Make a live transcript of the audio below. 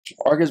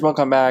Alright guys,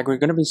 welcome back. We're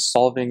going to be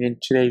solving in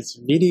today's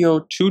video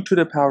 2 to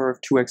the power of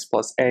 2x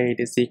plus 8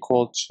 is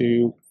equal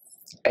to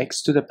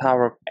x to the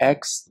power of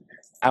x,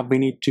 and we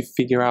need to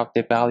figure out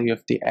the value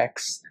of the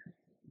x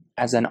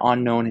as an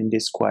unknown in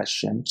this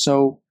question.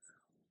 So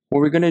what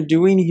we're going to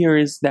do in here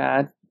is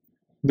that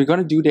we're going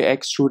to do the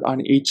x root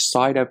on each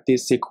side of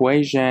this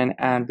equation,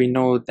 and we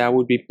know that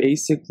would be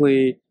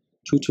basically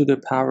 2 to the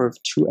power of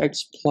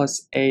 2x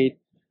plus 8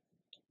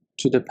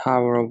 to the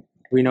power of,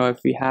 we know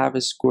if we have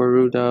a square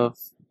root of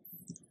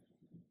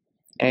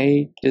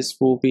a, this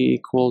will be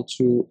equal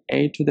to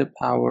a to the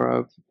power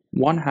of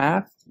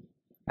 1/2,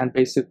 and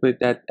basically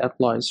that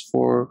applies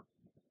for,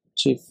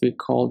 so if we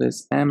call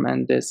this m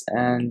and this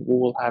n, we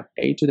will have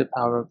a to the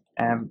power of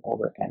m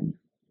over n.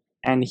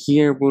 And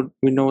here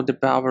we know the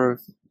power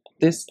of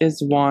this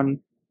is 1,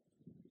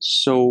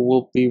 so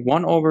will be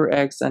 1 over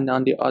x, and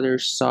on the other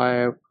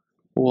side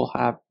we'll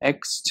have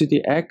x to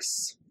the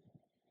x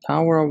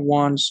power of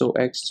 1, so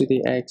x to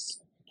the x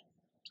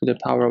to the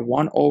power of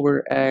 1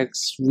 over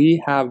x.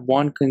 We have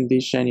one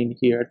condition in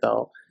here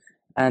though,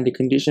 and the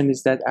condition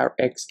is that our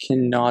x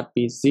cannot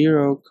be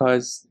 0,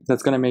 because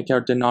that's going to make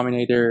our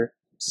denominator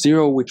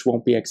 0, which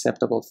won't be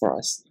acceptable for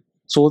us.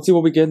 So let's see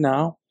what we get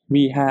now.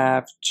 We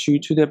have 2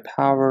 to the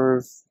power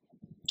of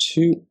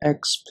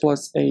 2x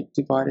plus 8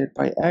 divided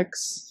by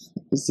x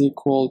is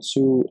equal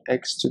to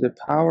x to the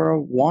power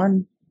of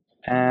 1.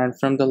 And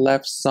from the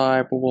left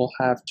side, we will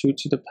have 2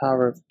 to the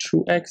power of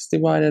 2x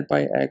divided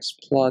by x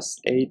plus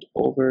 8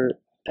 over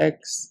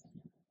x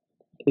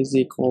is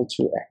equal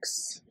to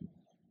x.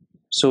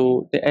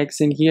 So the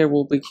x in here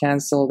will be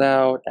cancelled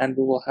out, and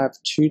we will have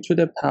 2 to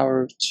the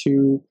power of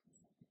 2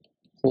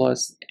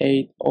 plus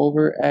 8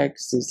 over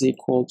x is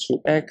equal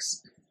to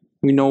x.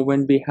 We know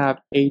when we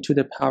have a to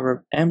the power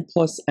of m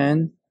plus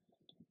n,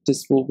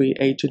 this will be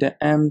a to the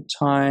m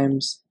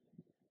times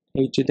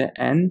a to the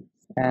n,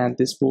 and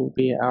this will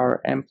be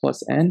our m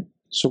plus n.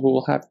 So we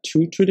will have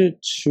 2 to the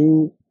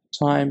 2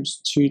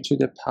 times 2 to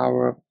the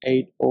power of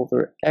 8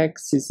 over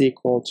x is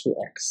equal to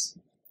x.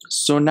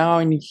 So now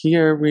in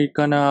here we're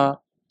gonna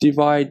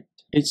divide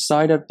each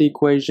side of the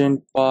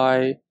equation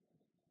by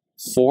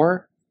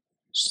 4.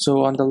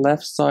 So on the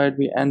left side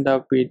we end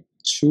up with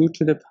 2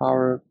 to the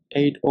power of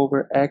 8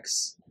 over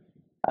x,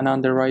 and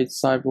on the right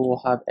side we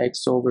will have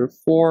x over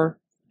 4.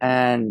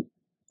 And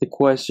the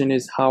question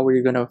is how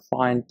we're going to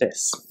find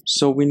this.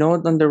 So we know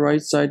on the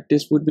right side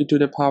this would be to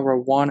the power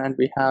of 1, and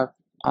we have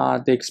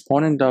the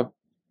exponent of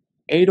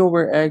 8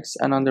 over x,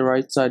 and on the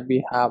right side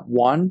we have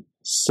 1.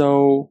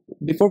 So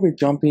before we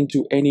jump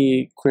into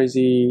any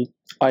crazy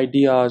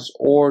ideas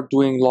or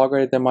doing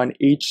logarithm on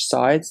each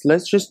side,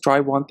 let's just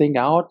try one thing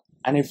out,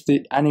 and if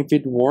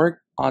it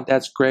worked,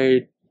 that's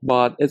great,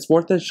 but it's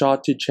worth a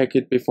shot to check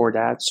it before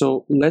that.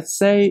 So let's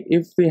say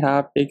if we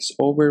have x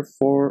over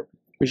 4,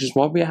 which is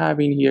what we have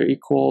in here,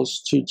 equals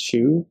to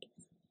 2,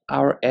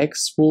 our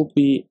x will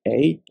be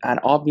 8, and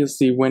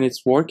obviously when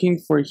it's working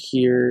for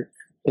here,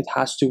 it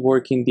has to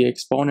work in the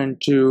exponent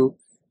too.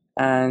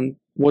 And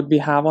what we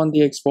have on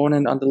the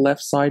exponent on the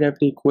left side of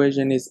the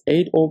equation is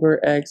 8 over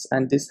x,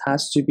 and this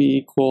has to be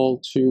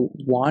equal to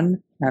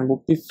 1. And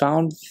what we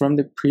found from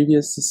the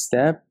previous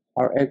step,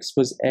 our x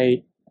was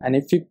 8, and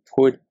if we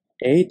put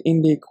 8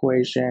 in the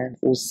equation,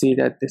 we'll see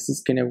that this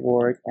is gonna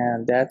work,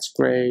 and that's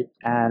great,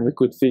 and we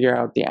could figure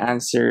out the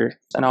answer.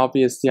 And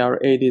obviously our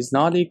 8 is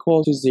not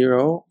equal to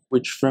 0,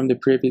 which from the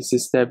previous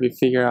step we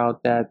figure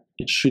out that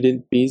it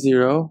shouldn't be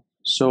 0.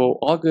 So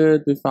all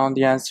good, we found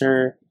the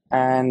answer.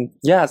 And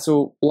yeah,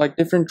 so like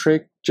different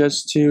trick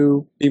just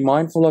to be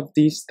mindful of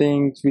these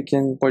things, we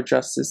can by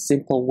just a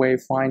simple way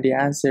find the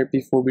answer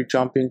before we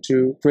jump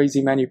into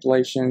crazy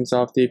manipulations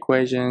of the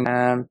equation.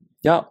 And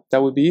yeah,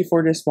 that would be it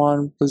for this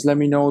one. Please let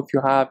me know if you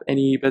have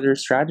any better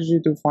strategy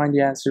to find the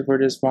answer for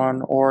this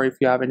one, or if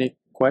you have any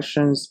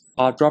questions,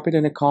 drop it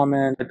in a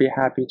comment. I'd be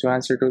happy to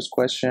answer those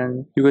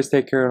questions. You guys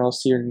take care, and I'll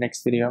see you in the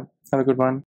next video. Have a good one.